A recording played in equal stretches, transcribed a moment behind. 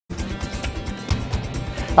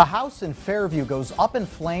A house in Fairview goes up in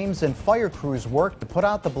flames and fire crews work to put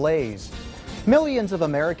out the blaze. Millions of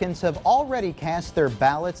Americans have already cast their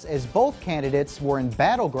ballots as both candidates were in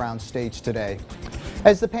battleground states today.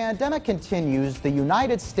 As the pandemic continues, the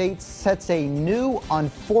United States sets a new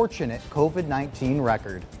unfortunate COVID-19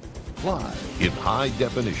 record. Live in high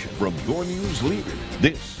definition from your news leader,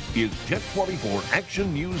 this is Jet 24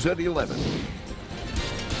 Action News at 11.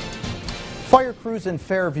 Fire crews in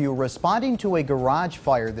Fairview responding to a garage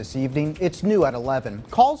fire this evening. It's new at 11.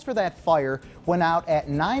 Calls for that fire went out at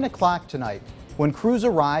 9 o'clock tonight. When crews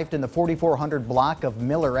arrived in the 4400 block of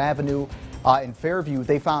Miller Avenue in Fairview,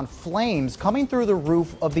 they found flames coming through the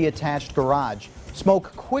roof of the attached garage.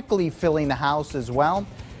 Smoke quickly filling the house as well.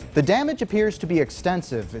 The damage appears to be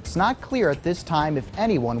extensive. It's not clear at this time if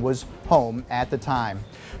anyone was home at the time.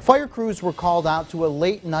 Fire crews were called out to a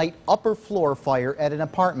late-night upper floor fire at an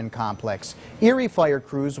apartment complex. Erie fire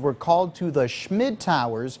crews were called to the Schmid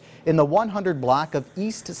Towers in the 100 block of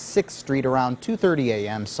East 6th Street around 2:30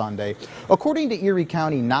 a.m. Sunday. According to Erie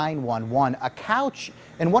County 911, a couch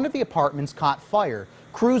in one of the apartments caught fire.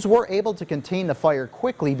 Crews were able to contain the fire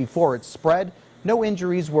quickly before it spread. No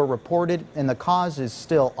injuries were reported, and the cause is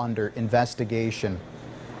still under investigation.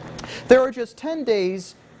 There are just 10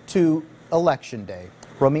 days to Election Day.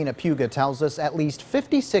 Romina Puga tells us at least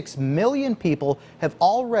 56 million people have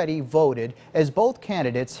already voted as both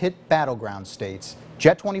candidates hit battleground states.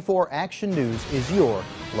 Jet 24 Action News is your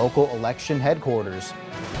local election headquarters.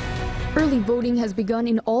 Early voting has begun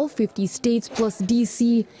in all 50 states plus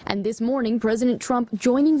D.C. And this morning, President Trump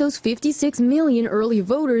joining those 56 million early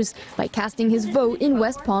voters by casting his vote in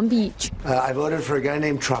West Palm Beach. I voted for a guy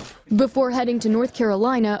named Trump. Before heading to North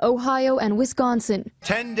Carolina, Ohio, and Wisconsin.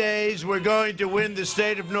 10 days, we're going to win the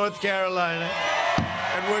state of North Carolina.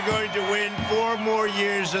 And we're going to win 4 more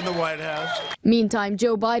years in the White House. Meantime,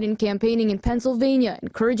 Joe Biden campaigning in Pennsylvania,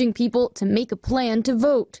 encouraging people to make a plan to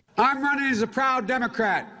vote. I'm running as a proud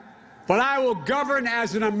Democrat, but I will govern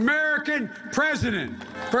as an American president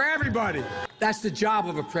for everybody. That's the job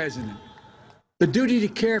of a president. The duty to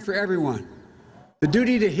care for everyone, the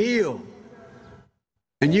duty to heal.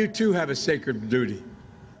 And you too have a sacred duty,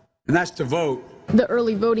 and that's to vote. The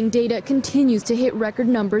early voting data continues to hit record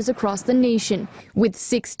numbers across the nation, with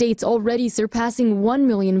 6 states already surpassing 1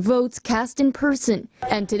 million votes cast in person.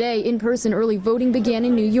 And today, in-person early voting began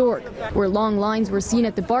in New York, where long lines were seen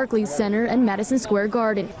at the Barclays Center and Madison Square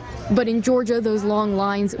Garden. But in Georgia, those long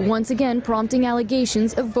lines once again prompting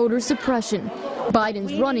allegations of voter suppression.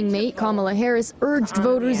 Biden's running mate, Kamala Harris, urged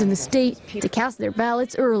voters in the state to cast their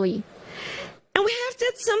ballots early. And we have to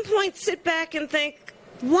at some point sit back and think,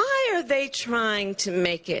 why are they trying to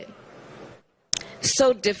make it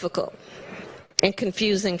so difficult and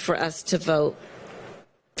confusing for us to vote?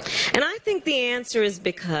 And I think the answer is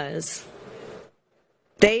because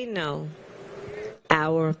they know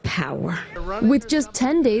our power. With just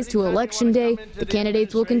 10 days to Election Day, the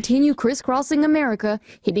candidates will continue crisscrossing America,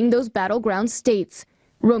 hitting those battleground states.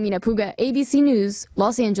 Romina Puga, ABC News,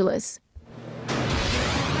 Los Angeles.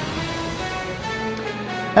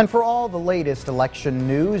 And for all the latest election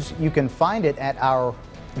news, you can find it at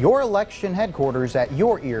your election headquarters at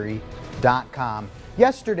YourErie.com.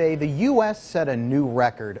 Yesterday, the U.S. set a new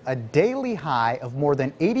record, a daily high of more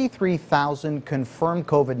than 83,000 confirmed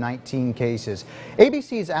COVID-19 cases.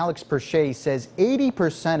 ABC's Alex Perche says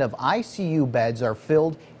 80% of ICU beds are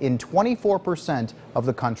filled in 24% of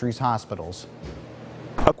the country's hospitals.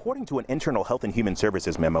 According to an internal Health and Human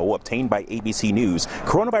Services memo obtained by ABC News,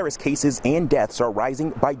 coronavirus cases and deaths are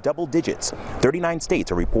rising by double digits. 39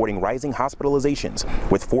 states are reporting rising hospitalizations,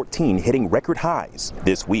 with 14 hitting record highs.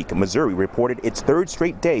 This week, Missouri reported its 3rd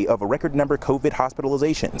straight day of a record number of COVID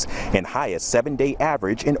hospitalizations and highest 7-day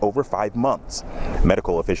average in over 5 months.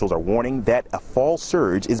 Medical officials are warning that a fall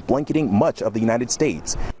surge is blanketing much of the United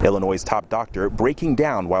States. Illinois' top doctor breaking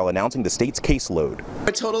down while announcing the state's caseload.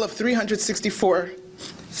 A total of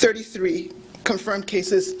 33 confirmed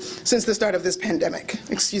cases since the start of this pandemic.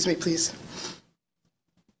 Excuse me, please.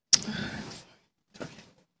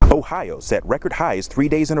 Ohio set record highs 3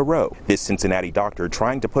 days in a row. This Cincinnati doctor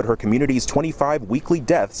trying to put her community's 25 weekly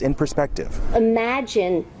deaths in perspective.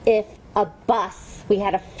 Imagine if we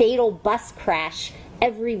had a fatal bus crash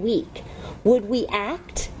every week. Would we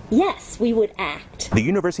act? Yes, we would act. The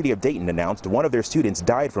University of Dayton announced one of their students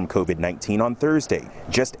died from COVID-19 on Thursday,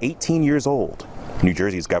 just 18 years old. New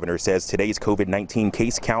Jersey's governor says today's COVID-19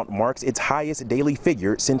 case count marks its highest daily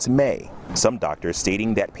figure since May. Some doctors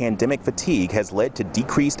stating that pandemic fatigue has led to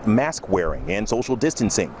decreased mask wearing and social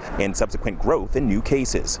distancing and subsequent growth in new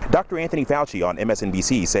cases. Dr. Anthony Fauci on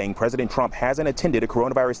MSNBC saying President Trump hasn't attended a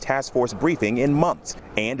coronavirus task force briefing in months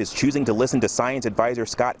and is choosing to listen to science advisor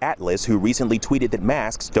Scott Atlas, who recently tweeted that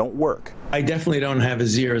masks don't work. I definitely don't have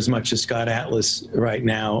his ear as much as Scott Atlas right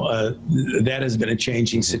now. That has been a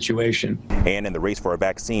changing situation. And in the race for a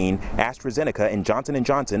vaccine, AstraZeneca and Johnson &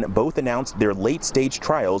 Johnson both announced their late-stage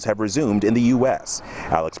trials have resumed in the U.S.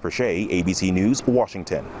 Alex Perche, ABC News,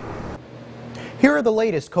 Washington. Here are the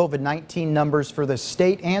latest COVID-19 numbers for the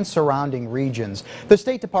state and surrounding regions. The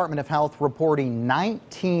State Department of Health reporting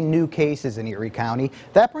 19 new cases in Erie County.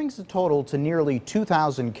 That brings the total to nearly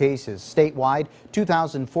 2,000 cases. Statewide,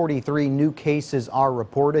 2,043 new cases are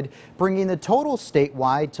reported, bringing the total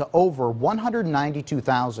statewide to over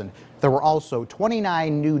 192,000. There were also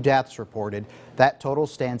 29 new deaths reported. That total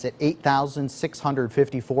stands at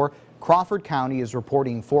 8,654. Crawford County is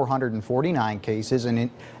reporting 449 cases, and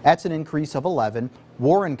that's an increase of 11.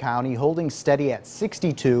 Warren County holding steady at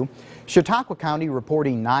 62. Chautauqua County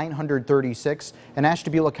reporting 936, and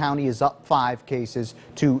Ashtabula County is up 5 cases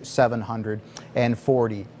to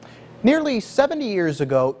 740. Nearly 70 years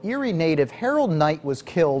ago, Erie native Harold Knight was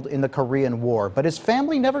killed in the Korean War, but his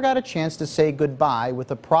family never got a chance to say goodbye with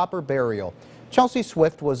a proper burial. Chelsea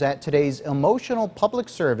Swift was at today's emotional public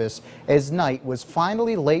service as Knight was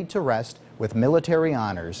finally laid to rest with military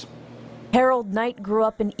honors. Harold Knight grew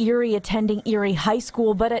up in Erie, attending Erie High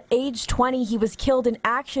School, but at age 20, he was killed in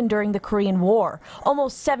action during the Korean War.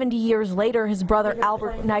 Almost 70 years later, his brother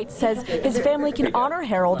Albert Knight says his family can honor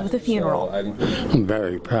Harold with a funeral. I'm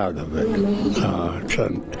very proud of it.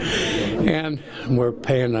 And we're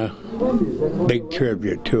paying a big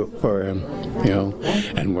tribute to it for him,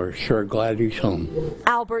 and we're sure glad he's home.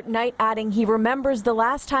 Albert Knight adding he remembers the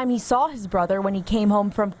last time he saw his brother when he came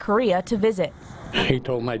home from Korea to visit. He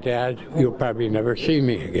told my dad, "You'll probably never see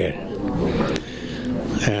me again."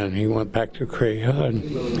 And he went back to Korea, and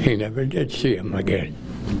he never did see him again.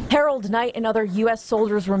 Harold Knight and other U.S.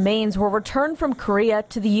 soldiers' remains were returned from Korea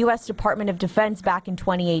to the U.S. Department of Defense back in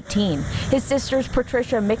 2018. His sisters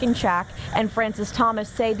Patricia Mickenchak and Frances Thomas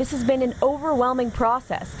say this has been an overwhelming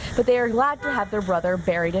process, but they are glad to have their brother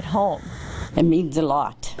buried at home. It means a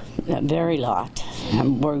lot, a very lot.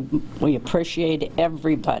 We appreciate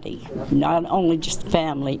everybody, not only just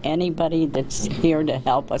family, anybody that's here to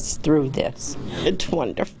help us through this. It's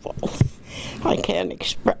wonderful. I can't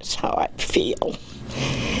express how I feel.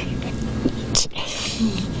 It's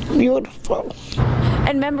beautiful.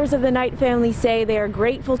 And members of the Knight family say they are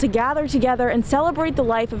grateful to gather together and celebrate the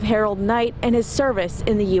life of Harold Knight and his service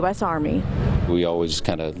in the U.S. Army. We always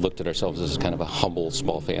kind of looked at ourselves as kind of a humble,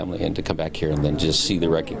 small family, and to come back here and then just see the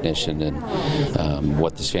recognition and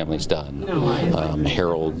what this family's done.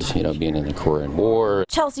 Harold, being in the Korean War.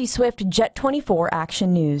 Chelsea Swift, Jet 24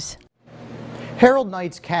 Action News. Harold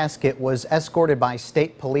Knight's casket was escorted by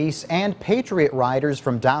state police and Patriot riders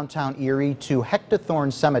from downtown Erie to Hector Thorne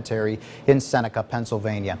Cemetery in Seneca,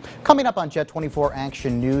 Pennsylvania. Coming up on Jet 24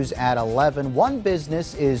 Action News at 11, one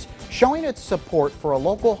business is showing its support for a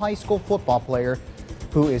local high school football player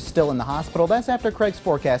who is still in the hospital. That's after Craig's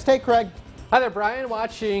forecast. Hey, Craig. Hi there, Brian.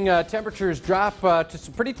 Watching temperatures drop to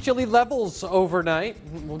some pretty chilly levels overnight.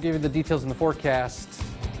 We'll give you the details in the forecast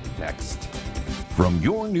next. From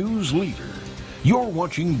your news leader, you're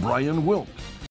watching Brian Wilk